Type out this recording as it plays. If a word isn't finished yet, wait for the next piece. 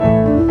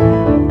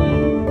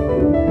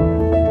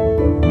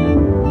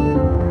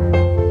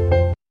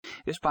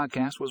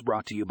podcast was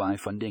brought to you by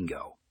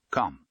Fundingo.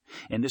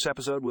 In this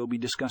episode, we'll be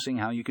discussing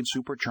how you can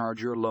supercharge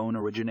your loan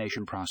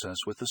origination process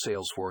with the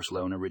Salesforce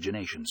loan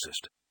origination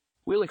system.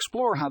 We'll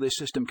explore how this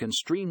system can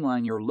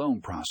streamline your loan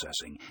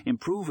processing,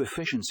 improve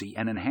efficiency,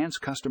 and enhance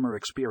customer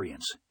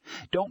experience.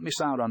 Don't miss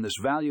out on this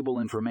valuable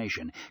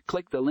information.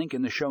 Click the link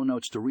in the show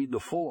notes to read the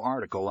full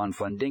article on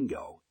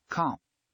Fundingo.